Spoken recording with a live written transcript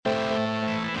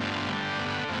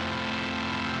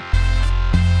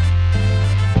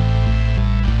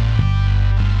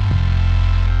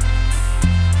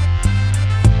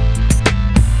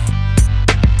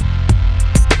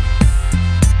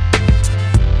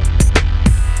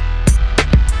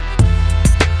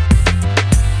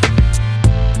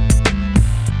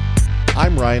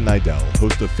Ryan Niddel,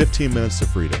 host of 15 Minutes to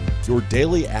Freedom, your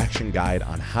daily action guide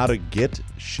on how to get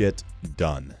shit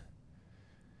done.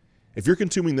 If you're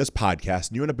consuming this podcast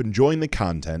and you end up enjoying the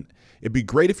content, it'd be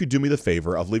great if you do me the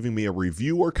favor of leaving me a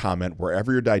review or comment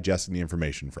wherever you're digesting the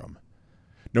information from.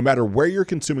 No matter where you're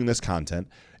consuming this content,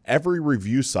 every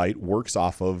review site works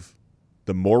off of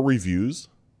the more reviews,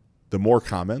 the more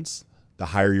comments, the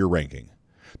higher your ranking.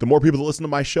 The more people that listen to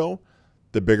my show,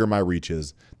 the bigger my reach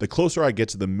is, the closer I get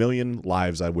to the million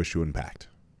lives I wish to impact.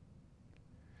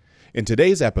 In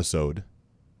today's episode,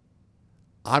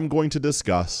 I'm going to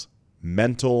discuss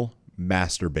mental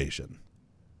masturbation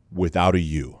without a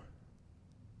U.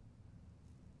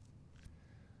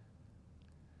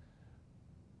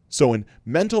 So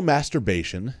mental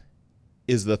masturbation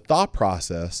is the thought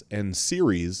process and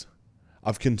series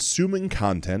of consuming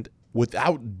content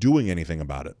without doing anything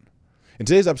about it. In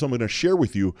today's episode, I'm going to share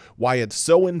with you why it's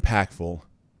so impactful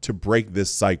to break this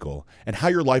cycle and how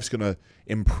your life's going to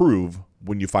improve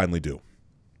when you finally do.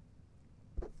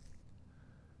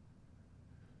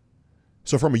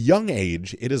 So from a young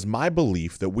age, it is my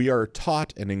belief that we are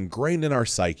taught and ingrained in our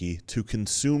psyche to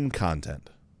consume content.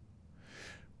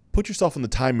 Put yourself in the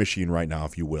time machine right now,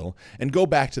 if you will, and go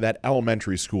back to that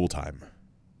elementary school time.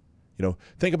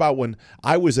 Think about when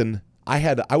I was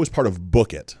part of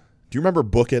Book It. Do you remember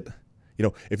Book It?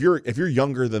 If you're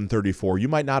younger than 34, you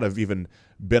might not have even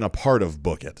been a part of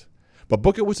Book It. But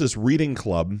Book It was this reading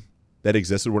club that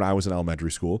existed when I was in elementary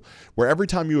school, where every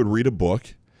time you would read a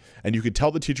book and you could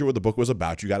tell the teacher what the book was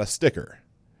about, you got a sticker.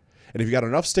 And if you got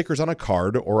enough stickers on a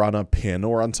card or on a pin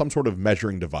or on some sort of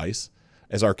measuring device,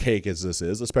 as archaic as this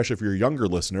is, especially if you're a younger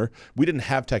listener, we didn't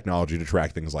have technology to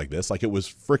track things like this. Like, it was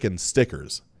frickin'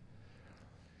 stickers.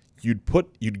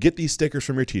 You'd get these stickers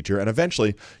from your teacher, and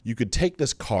eventually you could take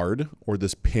this card or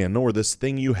this pin or this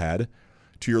thing you had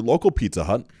to your local Pizza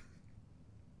Hut,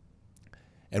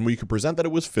 and when you could present that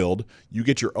it was filled, you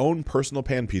get your own personal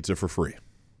pan pizza for free.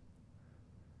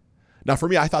 Now, for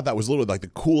me, I thought that was literally like the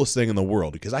coolest thing in the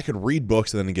world, because I could read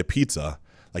books and then get pizza.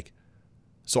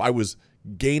 So I was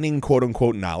gaining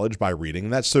quote-unquote knowledge by reading,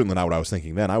 and that's certainly not what I was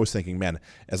thinking then. I was thinking, man,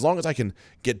 as long as I can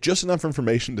get just enough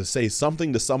information to say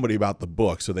something to somebody about the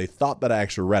book so they thought that I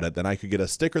actually read it, then I could get a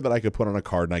sticker that I could put on a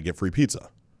card and I get free pizza.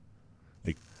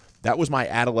 That was my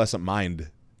adolescent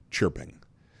mind chirping.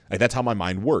 That's how my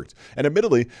mind worked. And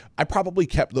admittedly, I probably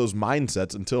kept those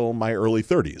mindsets until my early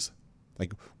 30s.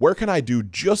 Where can I do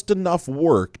just enough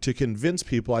work to convince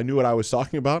people I knew what I was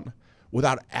talking about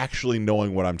without actually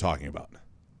knowing what I'm talking about?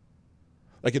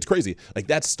 It's crazy.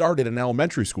 That started in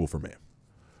elementary school for me.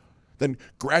 Then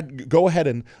go ahead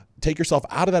and take yourself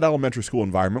out of that elementary school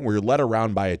environment where you're led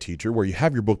around by a teacher, where you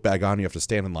have your book bag on, you have to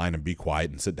stand in line and be quiet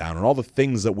and sit down, and all the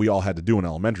things that we all had to do in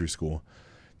elementary school.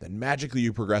 Then magically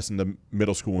you progress into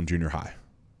middle school and junior high.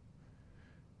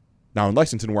 Now in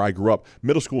Lexington, where I grew up,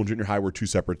 middle school and junior high were two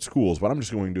separate schools, but I'm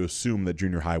just going to assume that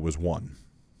junior high was one.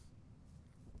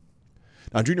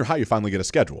 Now in junior high, you finally get a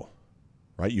schedule,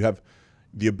 right? You have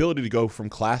the ability to go from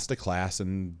class to class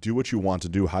and do what you want to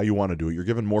do, how you want to do it. You're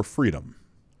given more freedom.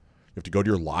 You have to go to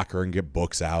your locker and get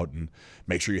books out and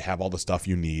make sure you have all the stuff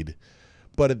you need.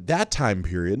 But at that time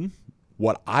period,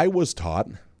 what I was taught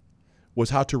was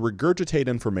how to regurgitate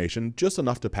information just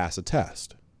enough to pass a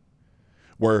test.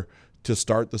 Where to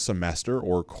start the semester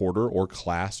or quarter or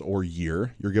class or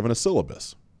year, you're given a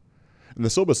syllabus. And the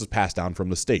syllabus is passed down from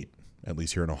the state, at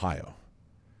least here in Ohio.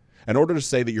 In order to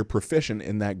say that you're proficient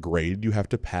in that grade, you have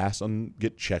to pass and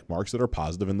get check marks that are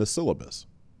positive in the syllabus.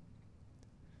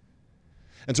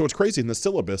 And so it's crazy, in the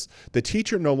syllabus, the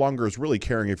teacher no longer is really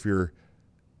caring if you're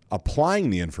applying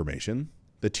the information.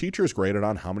 The teacher is graded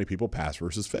on how many people pass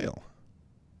versus fail.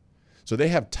 So they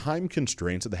have time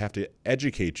constraints that they have to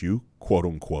educate you, quote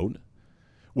unquote,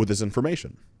 with this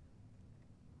information.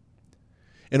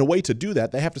 In a way to do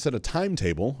that, they have to set a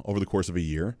timetable over the course of a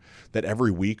year that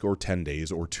every week or 10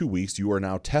 days or 2 weeks, you are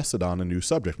now tested on a new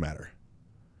subject matter.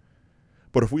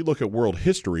 But if we look at world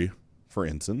history, for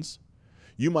instance,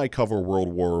 you might cover World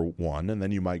War I, and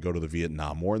then you might go to the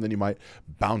Vietnam War, and then you might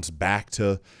bounce back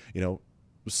to,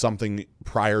 something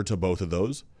prior to both of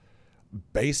those,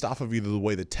 based off of either the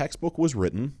way the textbook was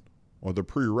written or the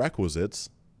prerequisites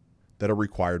that are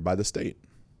required by the state.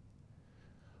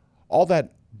 All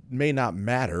that may not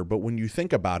matter, but when you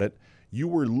think about it, you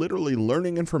were literally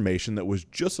learning information that was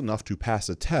just enough to pass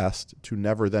a test to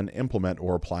never then implement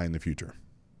or apply in the future.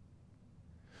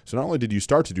 So not only did you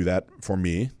start to do that for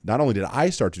me, not only did I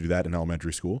start to do that in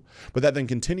elementary school, but that then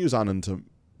continues on into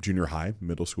junior high,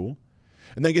 middle school,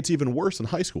 and then gets even worse in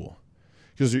high school.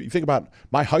 Because you think about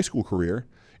my high school career,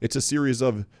 it's a series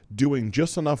of doing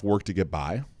just enough work to get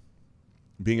by,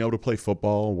 being able to play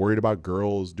football, worried about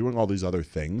girls, doing all these other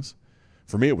things.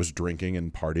 For me, it was drinking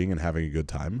and partying and having a good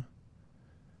time.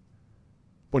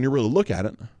 But when you really look at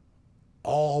it,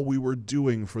 all we were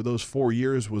doing for those 4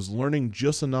 years was learning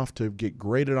just enough to get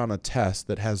graded on a test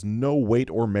that has no weight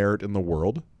or merit in the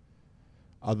world,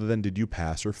 other than did you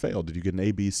pass or fail? Did you get an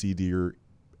A, B, C, D, or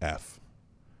F?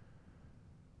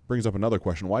 Brings up another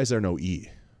question. Why is there no E?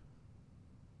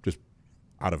 Just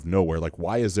out of nowhere. Like,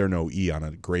 why is there no E on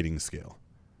a grading scale?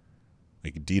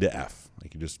 Like D to F.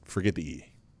 Like, you just forget the E.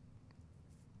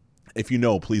 If you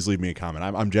know, please leave me a comment.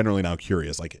 I'm generally now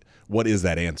curious. Like, what is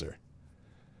that answer?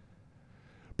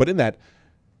 But in that,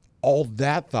 all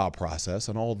that thought process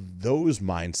and all those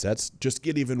mindsets just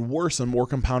get even worse and more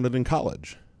compounded in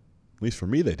college. At least for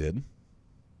me, they did.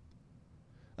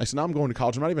 So now I'm going to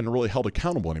college. I'm not even really held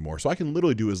accountable anymore. So I can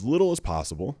literally do as little as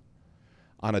possible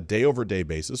on a day-over-day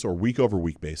basis or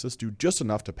week-over-week basis, do just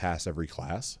enough to pass every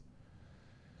class.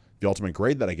 The ultimate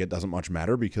grade that I get doesn't much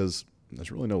matter because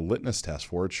there's really no litmus test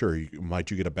for it. Sure,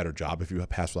 might you get a better job if you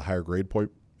pass with a higher grade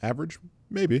point average?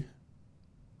 Maybe.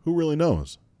 Who really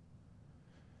knows?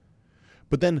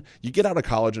 But then you get out of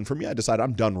college, and for me, I decide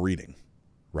I'm done reading,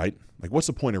 right? Like, what's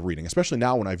the point of reading? Especially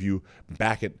now when I view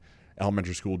back at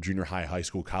elementary school, junior high, high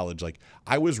school, college, like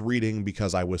I was reading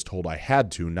because I was told I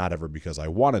had to, not ever because I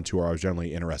wanted to, or I was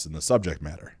generally interested in the subject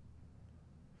matter.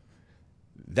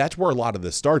 That's where a lot of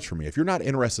this starts for me. If you're not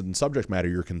interested in subject matter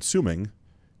you're consuming,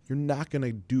 you're not going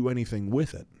to do anything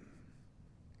with it.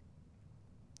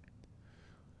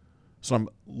 So I'm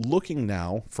looking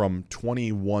now from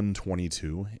 21,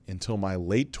 22 until my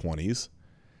late 20s.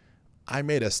 I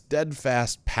made a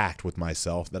steadfast pact with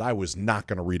myself that I was not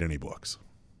going to read any books.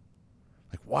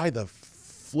 Like, why the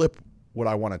flip would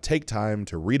I want to take time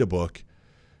to read a book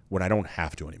when I don't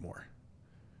have to anymore?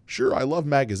 Sure, I love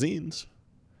magazines.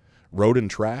 Road and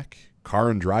Track, Car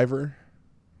and Driver,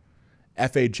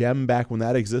 FHM back when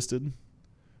that existed.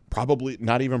 Probably,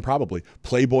 not even probably,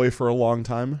 Playboy for a long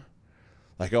time.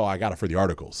 Like, oh, I got it for the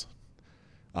articles.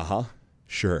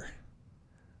 Sure.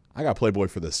 I got Playboy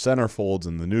for the centerfolds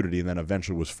and the nudity, and then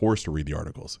eventually was forced to read the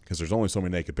articles because there's only so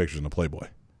many naked pictures in a Playboy.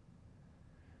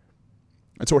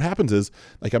 And so what happens is,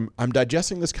 like, I'm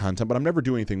digesting this content, but I'm never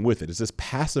doing anything with it. It's this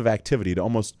passive activity to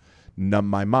almost numb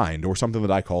my mind, or something that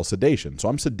I call sedation. So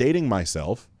I'm sedating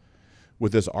myself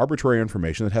with this arbitrary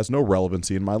information that has no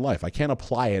relevancy in my life. I can't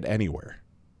apply it anywhere.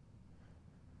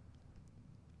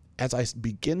 As I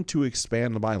begin to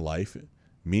expand my life,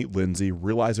 meet Lindsay,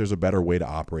 realize there's a better way to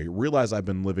operate, realize I've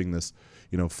been living this,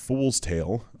 fool's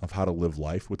tale of how to live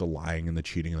life with the lying and the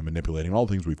cheating and the manipulating, all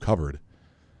the things we've covered.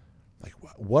 Like,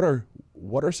 what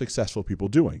are successful people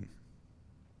doing?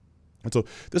 And so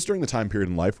this is during the time period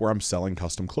in life where I'm selling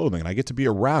custom clothing, and I get to be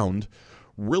around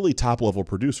really top-level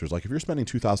producers. Like, if you're spending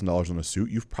 $2,000 on a suit,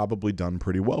 you've probably done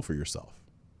pretty well for yourself.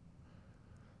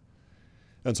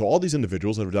 And so all these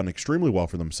individuals that have done extremely well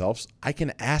for themselves, I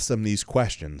can ask them these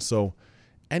questions. So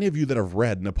any of you that have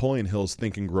read Napoleon Hill's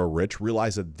Think and Grow Rich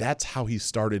realize that that's how he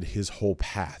started his whole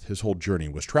path, his whole journey,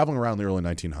 was traveling around the early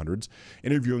 1900s,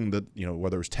 interviewing the,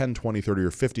 whether it was 10, 20, 30,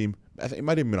 or 50, I think it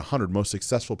might have been 100 most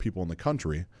successful people in the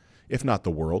country, if not the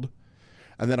world,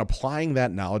 and then applying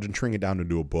that knowledge and turning it down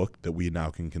into a book that we now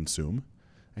can consume.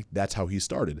 Like, that's how he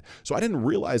started. So I didn't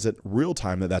realize at real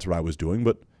time that that's what I was doing,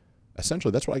 but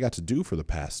essentially that's what I got to do for the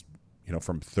past,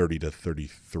 from 30 to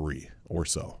 33 or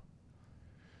so.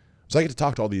 So I get to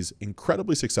talk to all these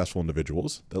incredibly successful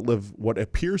individuals that live what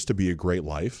appears to be a great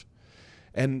life.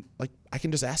 And I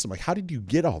can just ask them, how did you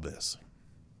get all this?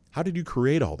 How did you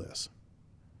create all this?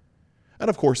 And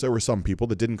of course, there were some people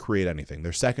that didn't create anything.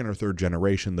 They're second or third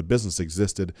generation. The business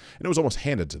existed, and it was almost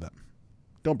handed to them.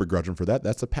 Don't begrudge them for that.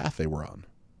 That's the path they were on.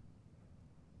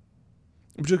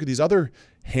 But you look at these other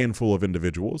handful of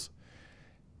individuals,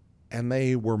 and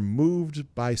they were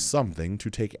moved by something to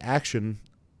take action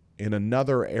in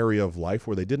another area of life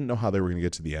where they didn't know how they were going to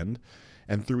get to the end.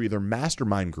 And through either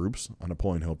mastermind groups on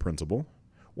Napoleon Hill principle,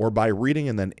 or by reading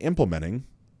and then implementing,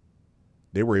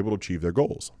 they were able to achieve their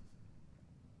goals.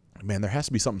 Man, there has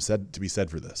to be something to be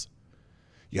said for this.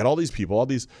 You got all these people, all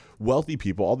these wealthy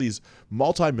people, all these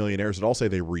multimillionaires that all say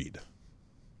they read.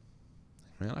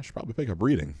 Man, I should probably pick up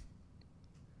reading.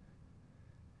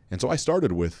 And so I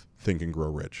started with Think and Grow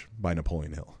Rich by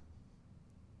Napoleon Hill.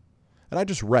 And I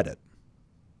just read it.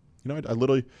 I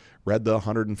literally read the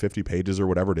 150 pages or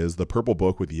whatever it is, the purple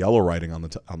book with yellow writing on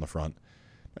the front.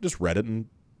 I just read it and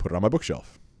put it on my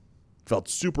bookshelf. Felt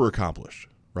super accomplished,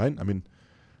 right? I mean,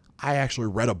 I actually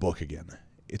read a book again.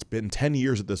 It's been 10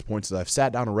 years at this point since I've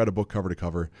sat down and read a book cover to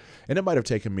cover, and it might have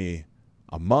taken me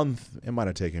a month, it might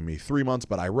have taken me 3 months,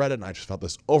 but I read it and I just felt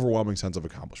this overwhelming sense of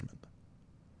accomplishment.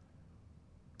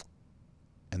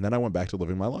 And then I went back to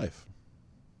living my life.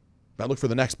 I looked for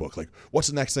the next book. Like, what's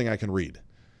the next thing I can read?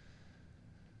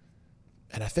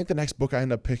 And I think the next book I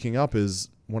end up picking up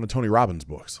is one of Tony Robbins'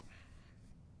 books.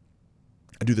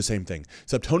 I do the same thing,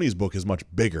 except Tony's book is much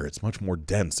bigger. It's much more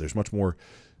dense. There's much more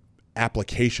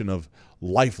application of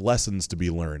life lessons to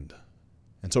be learned.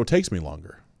 And so it takes me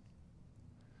longer.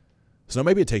 So now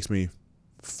maybe it takes me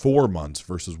 4 months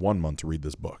versus 1 month to read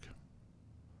this book.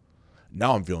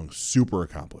 Now I'm feeling super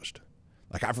accomplished.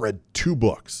 Like, I've read 2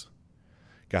 books.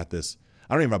 Got this.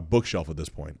 I don't even have a bookshelf at this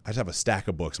point. I just have a stack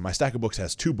of books. And my stack of books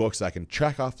has 2 books that I can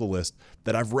check off the list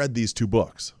that I've read these 2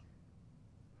 books.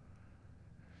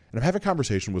 And I'm having a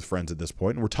conversation with friends at this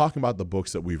point, and we're talking about the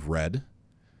books that we've read.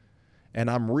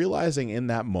 And I'm realizing in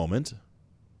that moment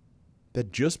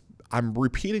that I'm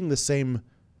repeating the same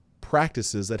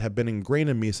practices that have been ingrained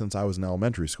in me since I was in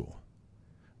elementary school.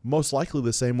 Most likely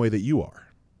the same way that you are.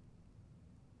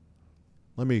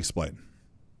 Let me explain.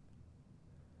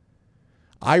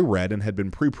 I read and had been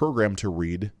pre-programmed to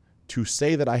read to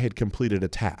say that I had completed a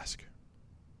task.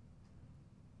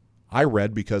 I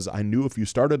read because I knew if you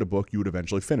started a book, you would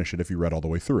eventually finish it if you read all the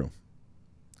way through.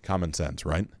 Common sense,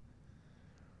 right?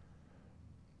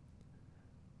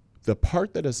 The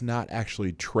part that is not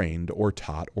actually trained or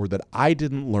taught, or that I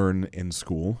didn't learn in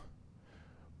school,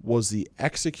 was the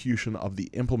execution of the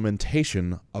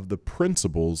implementation of the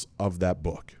principles of that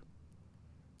book.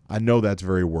 I know that's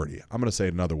very wordy. I'm going to say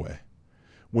it another way.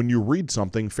 When you read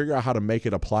something, figure out how to make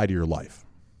it apply to your life.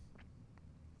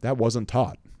 That wasn't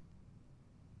taught.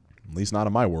 At least not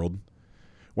in my world.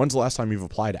 When's the last time you've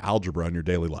applied algebra in your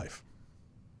daily life?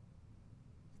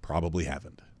 Probably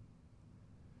haven't.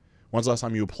 When's the last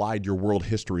time you applied your world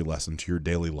history lesson to your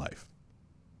daily life?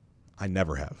 I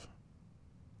never have.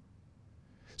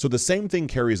 So the same thing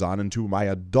carries on into my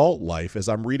adult life as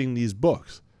I'm reading these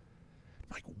books. I'm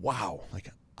like, wow,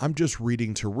 I'm just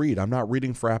reading to read. I'm not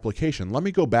reading for application. Let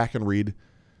me go back and read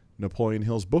Napoleon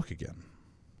Hill's book again.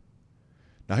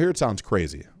 Now here it sounds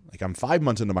crazy. Like, I'm 5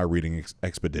 months into my reading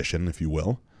expedition, if you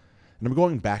will, and I'm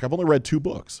going back. I've only read 2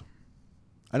 books.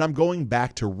 And I'm going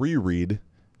back to reread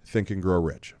Think and Grow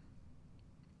Rich.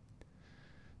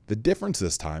 The difference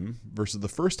this time versus the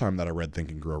first time that I read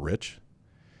Think and Grow Rich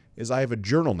is I have a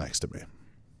journal next to me,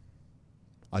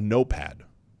 a notepad,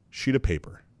 sheet of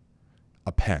paper,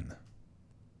 a pen.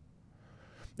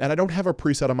 And I don't have a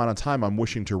preset amount of time I'm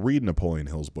wishing to read Napoleon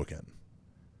Hill's book in.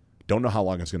 Don't know how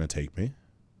long it's going to take me.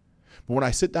 But when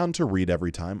I sit down to read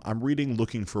every time, I'm reading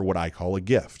looking for what I call a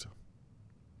gift.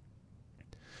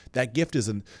 That gift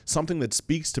is something that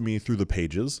speaks to me through the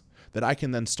pages that I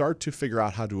can then start to figure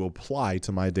out how to apply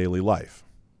to my daily life.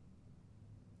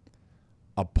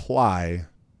 Apply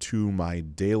to my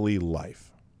daily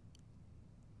life.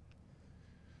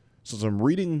 So as I'm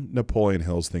reading Napoleon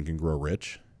Hill's Think and Grow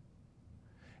Rich,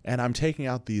 and I'm taking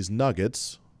out these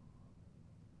nuggets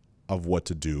of what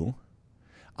to do,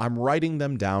 I'm writing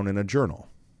them down in a journal.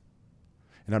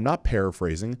 And I'm not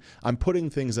paraphrasing. I'm putting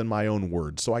things in my own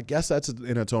words. So I guess that's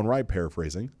in its own right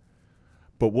paraphrasing.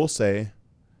 But we'll say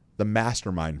the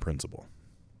mastermind principle.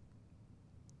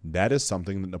 That is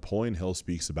something that Napoleon Hill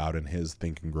speaks about in his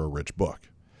Think and Grow Rich book.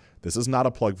 This is not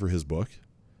a plug for his book.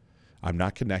 I'm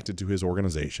not connected to his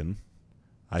organization.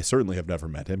 I certainly have never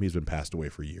met him. He's been passed away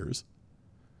for years.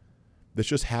 This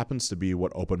just happens to be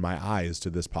what opened my eyes to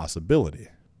this possibility.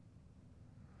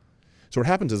 So what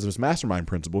happens is this mastermind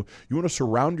principle, you want to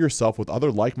surround yourself with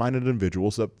other like-minded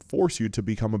individuals that force you to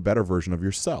become a better version of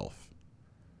yourself.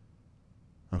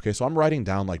 Okay, so I'm writing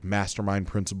down like mastermind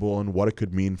principle and what it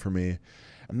could mean for me.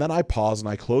 And then I pause and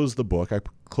I close the book. I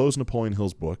close Napoleon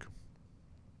Hill's book.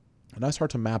 And I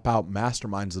start to map out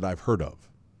masterminds that I've heard of.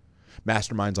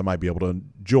 Masterminds I might be able to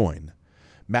join.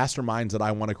 Masterminds that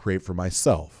I want to create for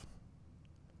myself.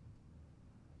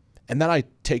 And then I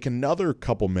take another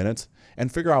couple minutes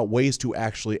and figure out ways to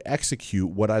actually execute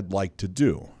what I'd like to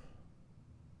do.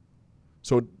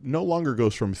 So it no longer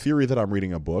goes from theory that I'm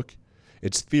reading a book.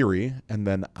 It's theory and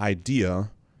then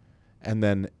idea and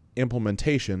then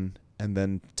implementation and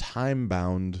then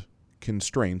time-bound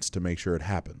constraints to make sure it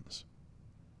happens.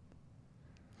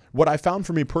 What I found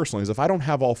for me personally is if I don't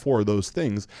have all 4 of those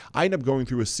things, I end up going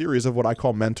through a series of what I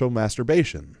call mental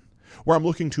masturbation, where I'm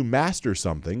looking to master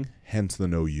something, hence the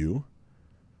no you,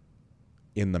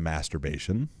 in the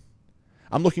masturbation.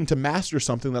 I'm looking to master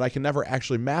something that I can never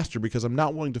actually master because I'm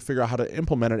not willing to figure out how to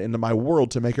implement it into my world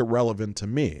to make it relevant to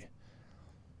me.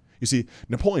 You see,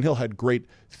 Napoleon Hill had great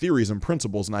theories and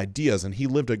principles and ideas, and he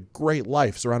lived a great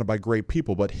life surrounded by great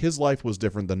people, but his life was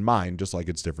different than mine, just like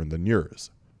it's different than yours.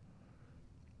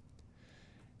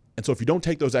 And so if you don't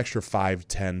take those extra 5,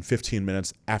 10, 15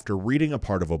 minutes after reading a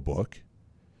part of a book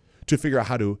to figure out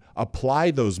how to apply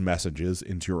those messages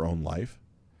into your own life,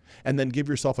 and then give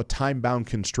yourself a time-bound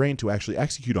constraint to actually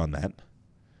execute on that,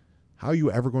 how are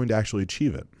you ever going to actually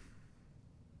achieve it?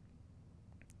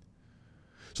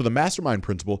 So the mastermind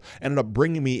principle ended up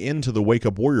bringing me into the Wake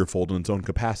Up Warrior fold in its own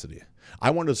capacity.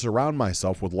 I wanted to surround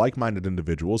myself with like-minded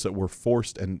individuals that were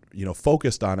forced and,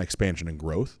 focused on expansion and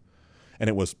growth. And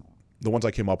it was the ones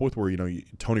I came up with were,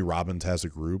 Tony Robbins has a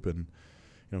group, and,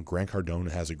 Grant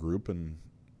Cardone has a group, and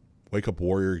Wake Up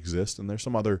Warrior exists, and there's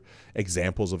some other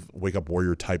examples of Wake Up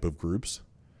Warrior type of groups.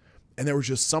 And there was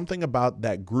just something about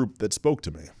that group that spoke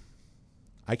to me.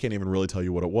 I can't even really tell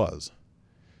you what it was.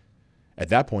 At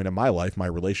that point in my life, my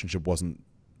relationship wasn't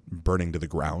burning to the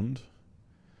ground.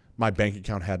 My bank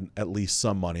account had at least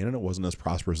some money in it. It wasn't as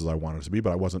prosperous as I wanted it to be,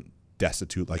 but I wasn't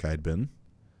destitute like I had been.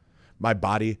 My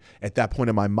body at that point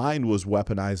in my mind was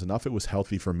weaponized enough. It was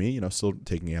healthy for me, still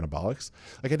taking anabolics.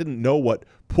 Like, I didn't know what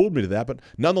pulled me to that, but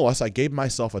nonetheless, I gave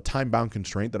myself a time-bound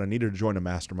constraint that I needed to join a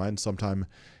mastermind sometime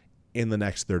in the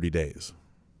next 30 days.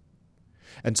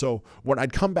 And so when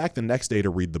I'd come back the next day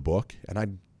to read the book, and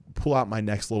I'd pull out my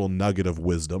next little nugget of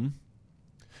wisdom,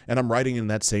 and I'm writing in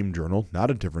that same journal,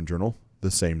 not a different journal, the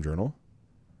same journal,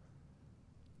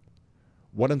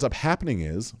 what ends up happening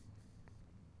is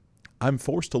I'm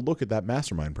forced to look at that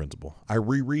mastermind principle. I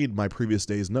reread my previous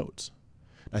day's notes.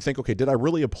 I think, okay, did I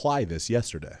really apply this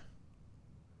yesterday?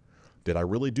 Did I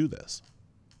really do this?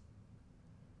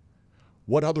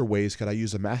 What other ways could I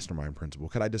use a mastermind principle?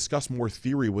 Could I discuss more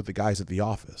theory with the guys at the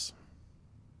office?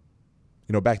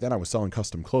 Back then I was selling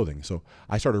custom clothing, so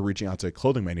I started reaching out to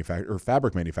clothing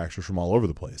fabric manufacturers from all over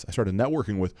the place. I started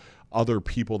networking with other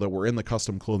people that were in the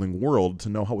custom clothing world to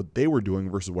know what they were doing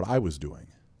versus what I was doing.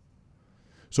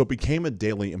 So it became a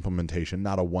daily implementation,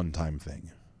 not a one-time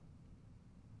thing.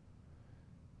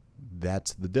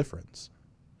 That's the difference.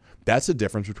 That's the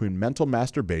difference between mental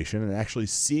masturbation and actually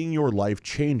seeing your life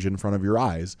change in front of your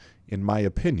eyes, in my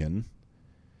opinion,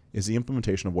 is the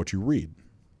implementation of what you read.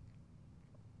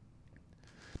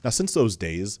 Now, since those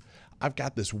days, I've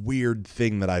got this weird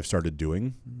thing that I've started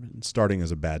doing. Starting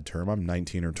is a bad term. I'm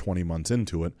 19 or 20 months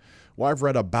into it, where I've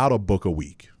read about a book a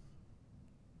week.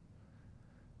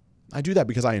 I do that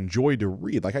because I enjoy to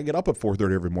read. Like, I get up at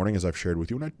 4:30 every morning, as I've shared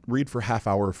with you, and I read for half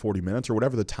hour or 40 minutes or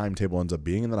whatever the timetable ends up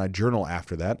being, and then I journal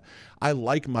after that. I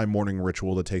like my morning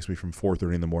ritual that takes me from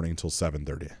 4:30 in the morning until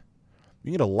 7:30. You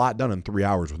can get a lot done in 3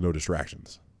 hours with no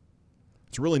distractions.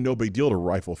 It's really no big deal to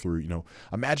rifle through,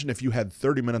 Imagine if you had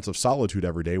 30 minutes of solitude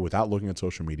every day without looking at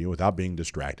social media, without being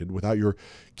distracted, without your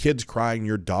kids crying,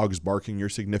 your dogs barking, your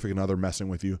significant other messing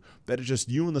with you, that is just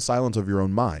you in the silence of your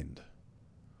own mind.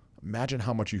 Imagine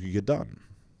how much you could get done.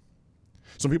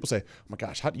 Some people say, oh my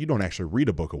gosh, you don't actually read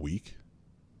a book a week.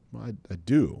 Well, I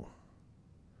do.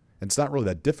 And it's not really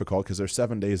that difficult because there's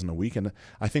 7 days in a week, and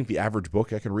I think the average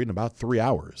book I can read in about 3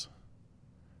 hours.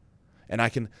 And I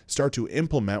can start to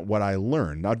implement what I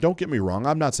learn. Now, don't get me wrong.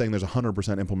 I'm not saying there's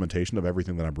 100% implementation of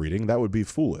everything that I'm reading. That would be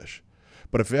foolish.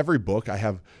 But if every book I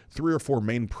have 3 or 4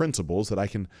 main principles that I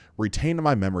can retain in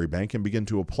my memory bank and begin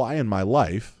to apply in my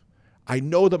life, I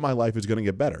know that my life is going to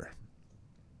get better.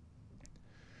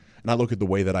 And I look at the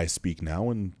way that I speak now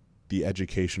and the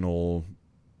educational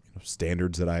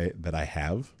standards that I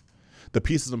have. The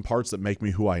pieces and parts that make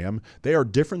me who I am, they are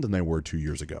different than they were 2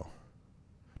 years ago.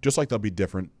 Just like they'll be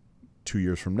different 2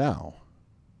 years from now,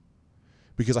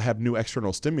 because I have new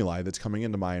external stimuli that's coming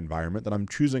into my environment that I'm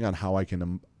choosing on how I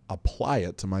can apply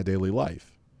it to my daily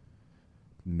life.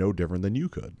 No different than you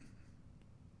could.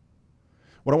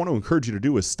 What I want to encourage you to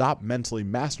do is stop mentally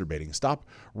masturbating. Stop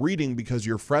reading because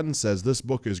your friend says this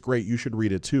book is great, you should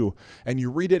read it too, and you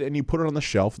read it and you put it on the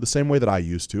shelf the same way that I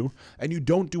used to, and you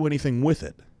don't do anything with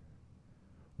it.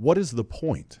 What is the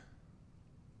point?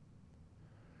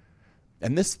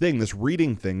 And this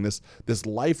reading thing, this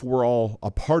life we're all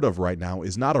a part of right now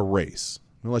is not a race.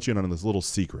 I'm going to let you in on this little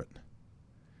secret.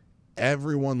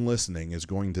 Everyone listening is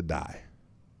going to die.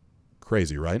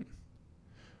 Crazy, right?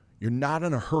 You're not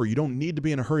in a hurry. You don't need to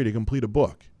be in a hurry to complete a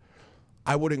book.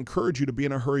 I would encourage you to be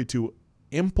in a hurry to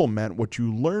implement what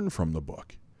you learn from the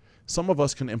book. Some of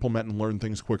us can implement and learn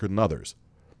things quicker than others.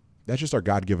 That's just our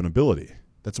God-given ability.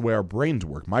 That's the way our brains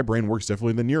work. My brain works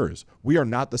differently than yours. We are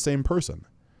not the same person.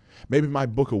 Maybe my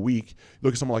book a week,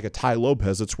 look at someone like a Ty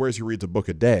Lopez that swears he reads a book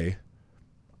a day.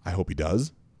 I hope he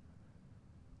does.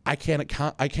 I can't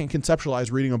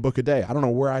conceptualize reading a book a day. I don't know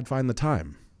where I'd find the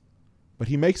time, but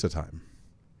he makes the time.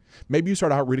 Maybe you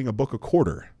start out reading a book a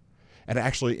quarter and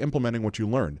actually implementing what you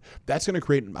learned. That's going to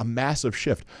create a massive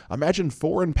shift. Imagine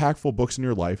 4 impactful books in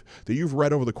your life that you've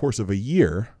read over the course of a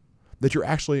year that you're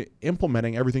actually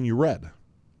implementing everything you read.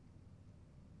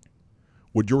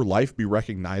 Would your life be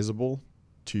recognizable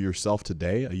to yourself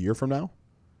today, a year from now?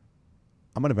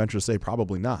 I'm going to venture to say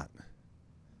probably not.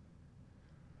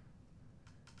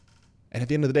 And at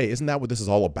the end of the day, isn't that what this is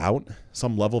all about?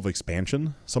 Some level of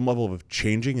expansion, some level of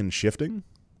changing and shifting?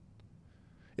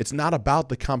 It's not about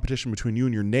the competition between you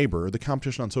and your neighbor or the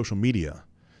competition on social media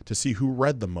to see who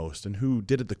read the most and who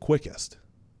did it the quickest.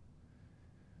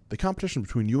 The competition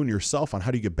between you and yourself on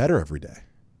how do you get better every day.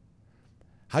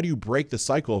 How do you break the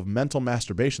cycle of mental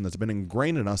masturbation that's been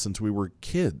ingrained in us since we were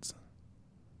kids?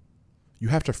 You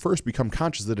have to first become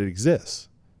conscious that it exists.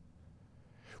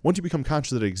 Once you become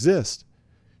conscious that it exists,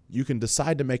 you can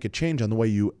decide to make a change on the way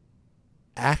you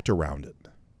act around it.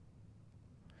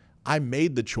 I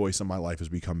made the choice in my life has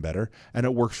become better, and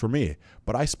it works for me,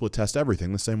 but I split test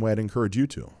everything the same way I'd encourage you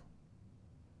to.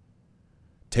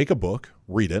 Take a book,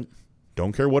 read it,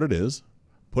 don't care what it is,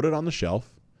 put it on the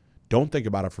shelf, don't think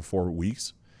about it for 4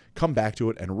 weeks, come back to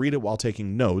it and read it while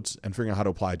taking notes and figuring out how to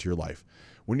apply it to your life.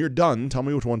 When you're done, tell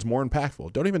me which one's more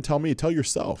impactful. Don't even tell me, tell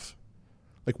yourself.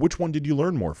 Like, which one did you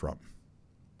learn more from?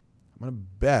 I'm going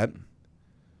to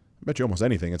bet you almost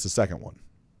anything it's the second one.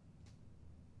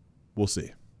 We'll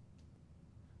see.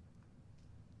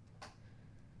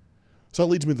 So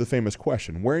that leads me to the famous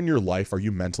question, where in your life are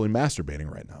you mentally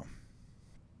masturbating right now?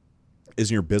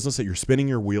 Is in your business that you're spinning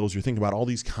your wheels, you're thinking about all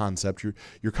these concepts,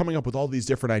 you're coming up with all these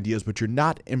different ideas, but you're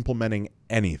not implementing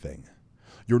anything.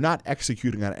 You're not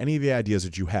executing on any of the ideas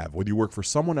that you have. Whether you work for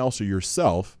someone else or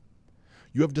yourself,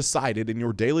 you have decided in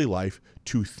your daily life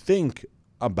to think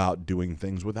about doing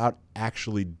things without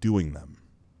actually doing them.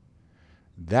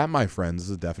 That, my friends, is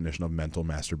the definition of mental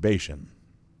masturbation.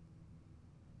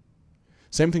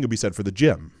 Same thing could be said for the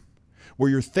gym, where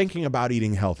you're thinking about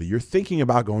eating healthy. You're thinking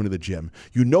about going to the gym.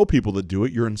 You know people that do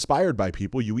it. You're inspired by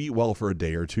people. You eat well for a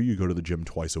day or two. You go to the gym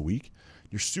twice a week.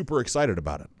 You're super excited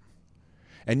about it.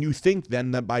 And you think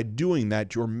then that by doing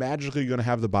that, you're magically going to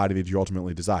have the body that you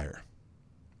ultimately desire.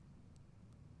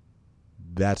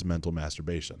 That's mental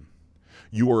masturbation.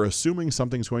 You are assuming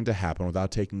something's going to happen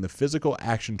without taking the physical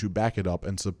action to back it up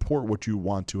and support what you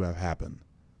want to have happen.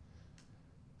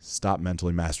 Stop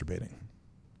mentally masturbating.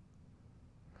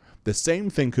 The same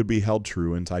thing could be held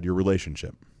true inside your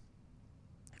relationship,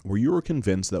 where you are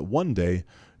convinced that one day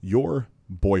your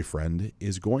boyfriend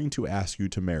is going to ask you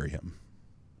to marry him.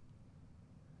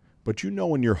 But you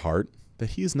know in your heart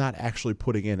that he's not actually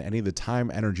putting in any of the time,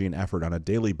 energy, and effort on a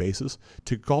daily basis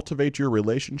to cultivate your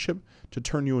relationship to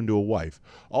turn you into a wife.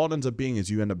 All it ends up being is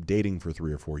you end up dating for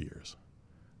 3 or 4 years.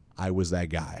 I was that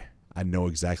guy. I know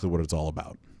exactly what it's all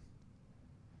about.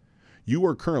 You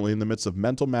are currently in the midst of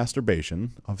mental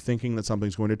masturbation of thinking that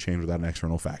something's going to change without an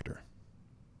external factor.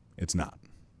 It's not.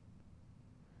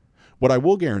 What I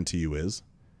will guarantee you is,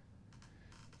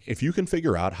 if you can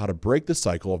figure out how to break the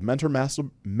cycle of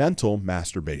mental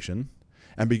masturbation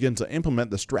and begin to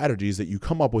implement the strategies that you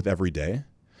come up with every day,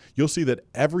 you'll see that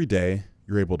every day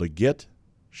you're able to get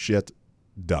shit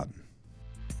done.